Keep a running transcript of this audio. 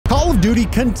Duty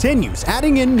continues,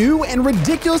 adding in new and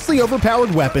ridiculously overpowered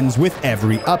weapons with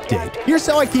every update. Here's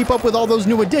how I keep up with all those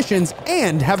new additions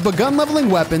and have begun leveling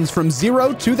weapons from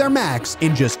 0 to their max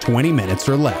in just 20 minutes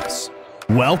or less.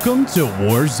 Welcome to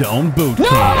Warzone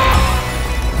Bootcamp.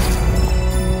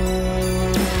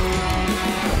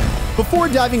 Before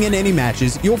diving into any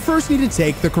matches, you'll first need to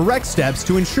take the correct steps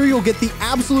to ensure you'll get the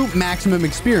absolute maximum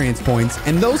experience points,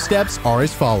 and those steps are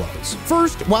as follows.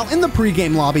 First, while in the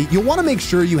pre-game lobby, you'll want to make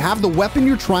sure you have the weapon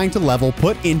you're trying to level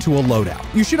put into a loadout.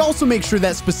 You should also make sure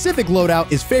that specific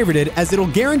loadout is favorited, as it'll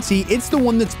guarantee it's the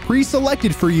one that's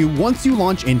pre-selected for you once you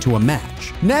launch into a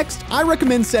match. Next, I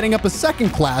recommend setting up a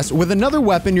second class with another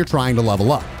weapon you're trying to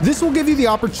level up. This will give you the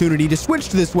opportunity to switch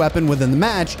to this weapon within the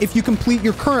match if you complete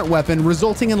your current weapon,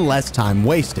 resulting in less time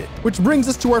wasted. Which brings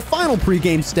us to our final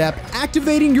pre-game step,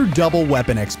 activating your double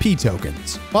weapon XP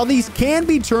tokens. While these can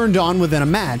be turned on within a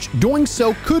match, doing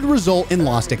so could result in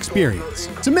lost experience.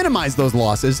 To minimize those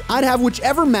losses, I'd have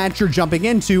whichever match you're jumping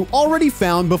into already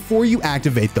found before you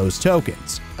activate those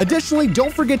tokens. Additionally,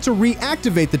 don't forget to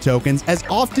reactivate the tokens as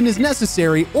often as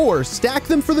necessary or stack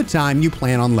them for the time you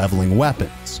plan on leveling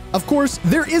weapons. Of course,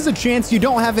 there is a chance you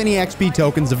don't have any XP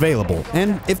tokens available,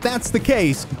 and if that's the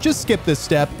case, just skip this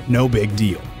step, no big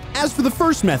deal. As for the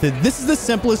first method, this is the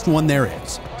simplest one there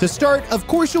is. To start, of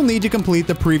course, you'll need to complete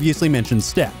the previously mentioned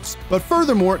steps. But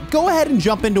furthermore, go ahead and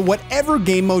jump into whatever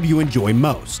game mode you enjoy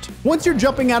most. Once you're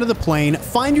jumping out of the plane,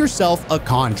 find yourself a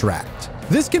contract.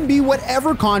 This can be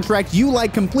whatever contract you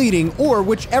like completing or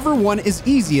whichever one is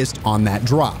easiest on that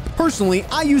drop. Personally,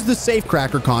 I use the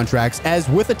safecracker contracts as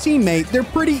with a teammate, they're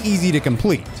pretty easy to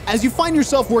complete. As you find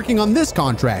yourself working on this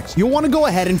contract, you'll want to go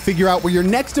ahead and figure out where your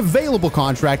next available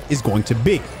contract is going to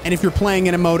be. And if you're playing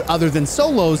in a mode other than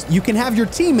solos, you can have your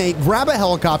teammate grab a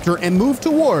helicopter and move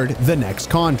toward the next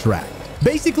contract.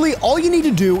 Basically, all you need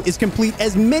to do is complete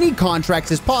as many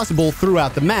contracts as possible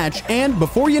throughout the match, and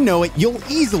before you know it, you'll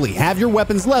easily have your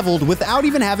weapons leveled without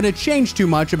even having to change too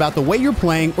much about the way you're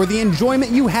playing or the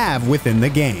enjoyment you have within the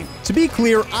game. To be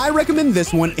clear, I recommend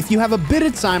this one if you have a bit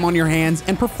of time on your hands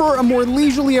and prefer a more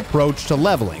leisurely approach to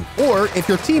leveling, or if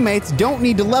your teammates don't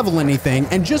need to level anything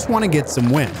and just want to get some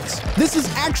wins. This is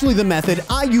actually the method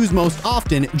I use most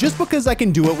often just because I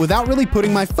can do it without really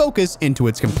putting my focus into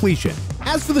its completion.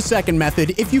 As for the second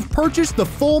method, if you've purchased the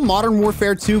full Modern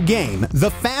Warfare 2 game,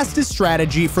 the fastest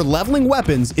strategy for leveling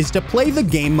weapons is to play the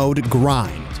game mode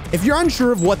grind. If you're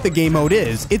unsure of what the game mode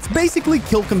is, it's basically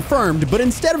kill confirmed, but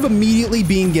instead of immediately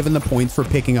being given the points for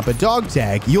picking up a dog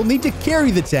tag, you'll need to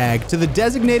carry the tag to the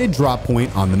designated drop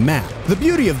point on the map. The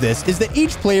beauty of this is that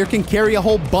each player can carry a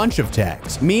whole bunch of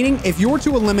tags, meaning if you're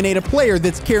to eliminate a player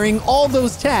that's carrying all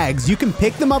those tags, you can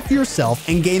pick them up for yourself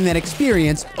and gain that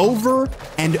experience over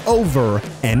and over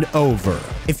and over.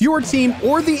 If your team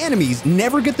or the enemies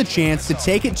never get the chance to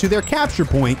take it to their capture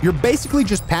point, you're basically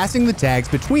just passing the tags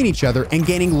between each other and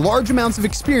gaining large amounts of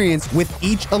experience with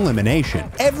each elimination.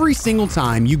 Every single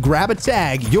time you grab a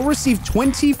tag, you'll receive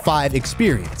 25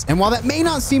 experience. And while that may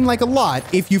not seem like a lot,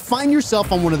 if you find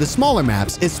yourself on one of the smaller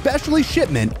maps, especially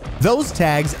Shipment, those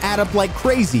tags add up like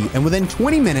crazy, and within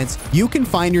 20 minutes, you can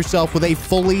find yourself with a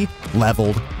fully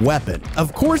leveled weapon.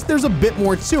 Of course, there's a bit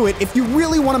more to it if you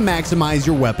really want to maximize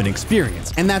your weapon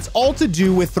experience, and that's all to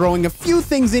do with throwing a few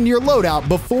things into your loadout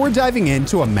before diving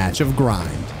into a match of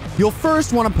grind. You'll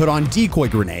first want to put on decoy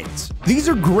grenades. These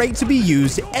are great to be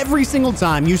used every single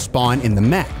time you spawn in the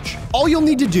match. All you'll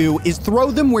need to do is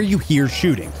throw them where you hear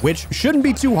shooting, which shouldn't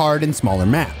be too hard in smaller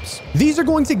maps. These are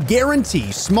going to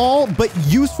guarantee small but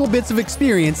useful bits of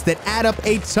experience that add up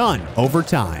a ton over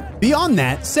time. Beyond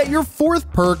that, set your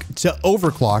fourth perk to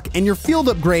Overclock and your field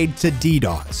upgrade to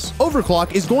DDoS.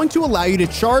 Overclock is going to allow you to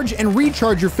charge and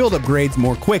recharge your field upgrades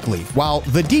more quickly, while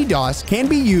the DDoS can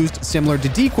be used similar to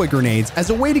decoy grenades as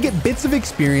a way to get bits of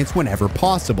experience whenever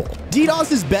possible.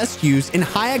 DDoS is best used in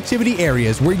high activity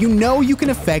areas where you know you can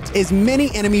affect as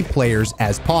many enemy players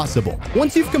as possible.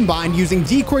 Once you've combined using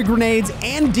decoy grenades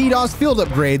and DDoS field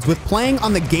upgrades with playing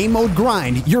on the game mode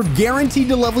grind, you're guaranteed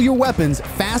to level your weapons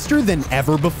faster than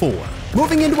ever before.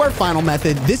 Moving into our final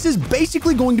method, this is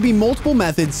basically going to be multiple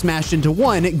methods smashed into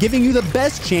one, giving you the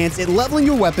best chance at leveling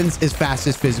your weapons as fast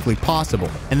as physically possible.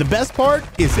 And the best part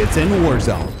is it's in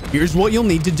Warzone. Here's what you'll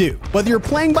need to do. Whether you're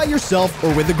playing by yourself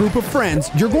or with a group of friends,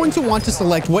 you're going to want to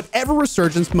select whatever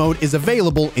resurgence mode is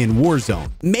available in Warzone.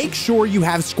 Make sure you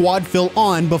have squad fill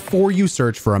on before you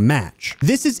search for a match.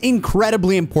 This is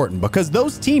incredibly important because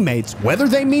those teammates, whether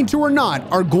they mean to or not,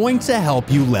 are going to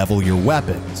help you level your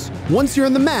weapons. Once you're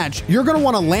in the match, you're going to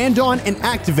want to land on and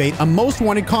activate a most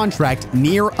wanted contract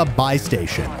near a buy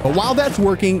station. But while that's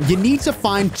working, you need to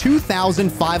find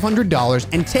 $2,500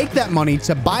 and take that money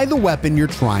to buy the weapon you're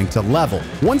trying to level.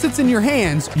 Once it's in your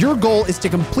hands, your goal is to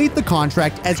complete the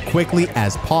contract as quickly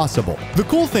as possible. The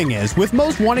cool thing is, with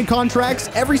most wanted contracts,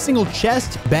 every single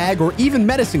chest, bag, or even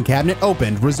medicine cabinet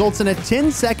opened results in a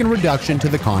 10-second reduction to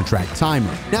the contract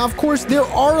timer. Now, of course, there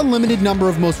are a limited number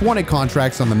of most wanted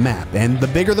contracts on the map, and the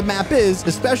bigger the map is,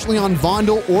 especially on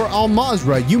Vondel or Al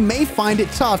Mazrah, you may find it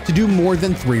tough to do more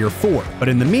than 3 or 4. But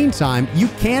in the meantime, you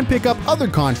can pick up other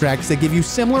contracts that give you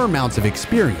similar amounts of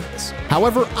experience.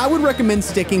 However, I would recommend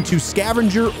sticking to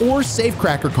scavenger or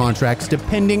safecracker contracts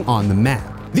depending on the map.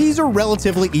 These are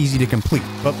relatively easy to complete,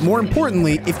 but more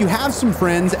importantly, if you have some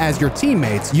friends as your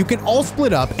teammates, you can all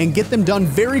split up and get them done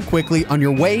very quickly on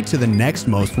your way to the next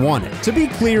most wanted. To be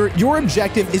clear, your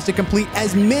objective is to complete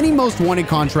as many most wanted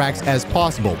contracts as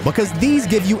possible, because these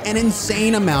give you an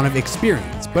insane amount of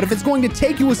experience. But if it's going to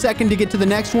take you a second to get to the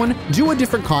next one, do a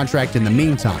different contract in the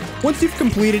meantime. Once you've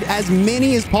completed as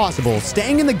many as possible,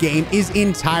 staying in the game is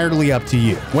entirely up to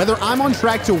you. Whether I'm on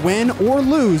track to win or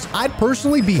lose, I'd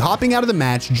personally be hopping out of the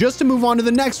match just to move on to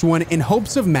the next one in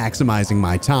hopes of maximizing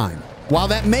my time. While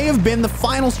that may have been the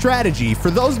final strategy,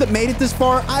 for those that made it this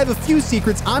far, I have a few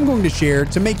secrets I'm going to share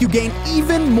to make you gain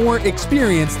even more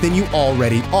experience than you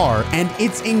already are, and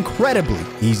it's incredibly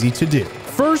easy to do.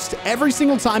 First, every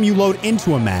single time you load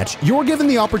into a match, you're given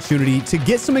the opportunity to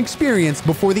get some experience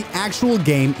before the actual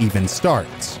game even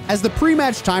starts. As the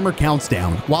pre-match timer counts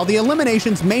down, while the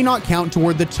eliminations may not count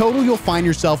toward the total you'll find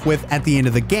yourself with at the end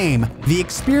of the game, the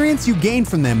experience you gain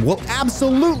from them will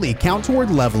absolutely count toward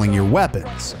leveling your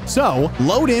weapons. So,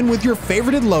 load in with your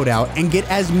favorited loadout and get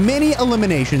as many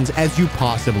eliminations as you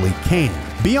possibly can.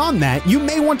 Beyond that, you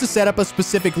may want to set up a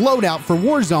specific loadout for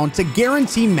Warzone to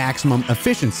guarantee maximum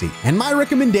efficiency, and my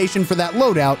recommendation for that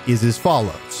loadout is as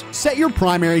follows. Set your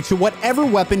primary to whatever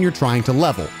weapon you're trying to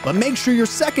level, but make sure your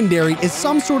secondary is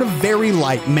some sort of very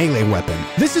light melee weapon.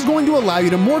 This is going to allow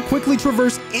you to more quickly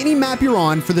traverse any map you're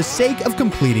on for the sake of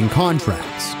completing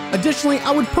contracts. Additionally,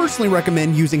 I would personally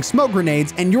recommend using smoke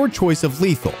grenades and your choice of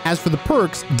lethal. As for the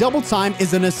perks, double time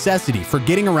is a necessity for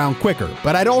getting around quicker,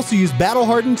 but I'd also use battle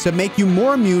harden to make you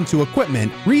more immune to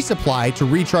equipment, resupply to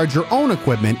recharge your own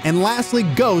equipment, and lastly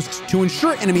ghost to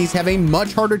ensure enemies have a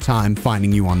much harder time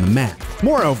finding you on the map.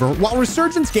 Moreover, while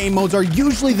resurgence game modes are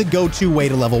usually the go-to way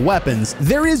to level weapons,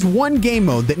 there is one game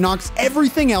mode that knocks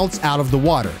everything else out of the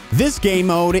water. This game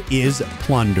mode is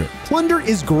Plunder. Plunder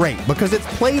is great because it's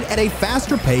played at a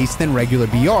faster pace than regular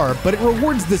BR, but it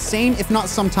rewards the same, if not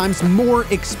sometimes more,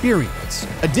 experience.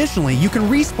 Additionally, you can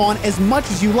respawn as much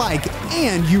as you like,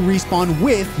 and you respawn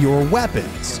with your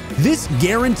weapons. This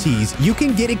guarantees you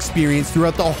can get experience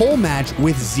throughout the whole match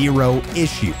with 0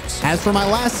 issues. As for my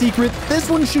last secret, this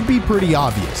one should be pretty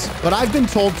obvious, but I've been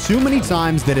told too many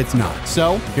times that it's not,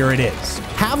 so here it is.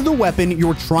 Have the weapon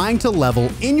you're trying to level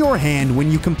in your hand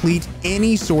when you complete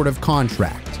any sort of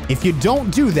contract. If you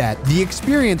don't do that, the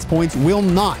experience points will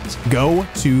not go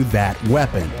to that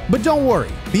weapon. But don't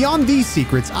worry, beyond these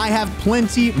secrets, I have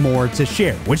plenty more to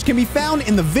share, which can be found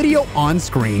in the video on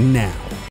screen now.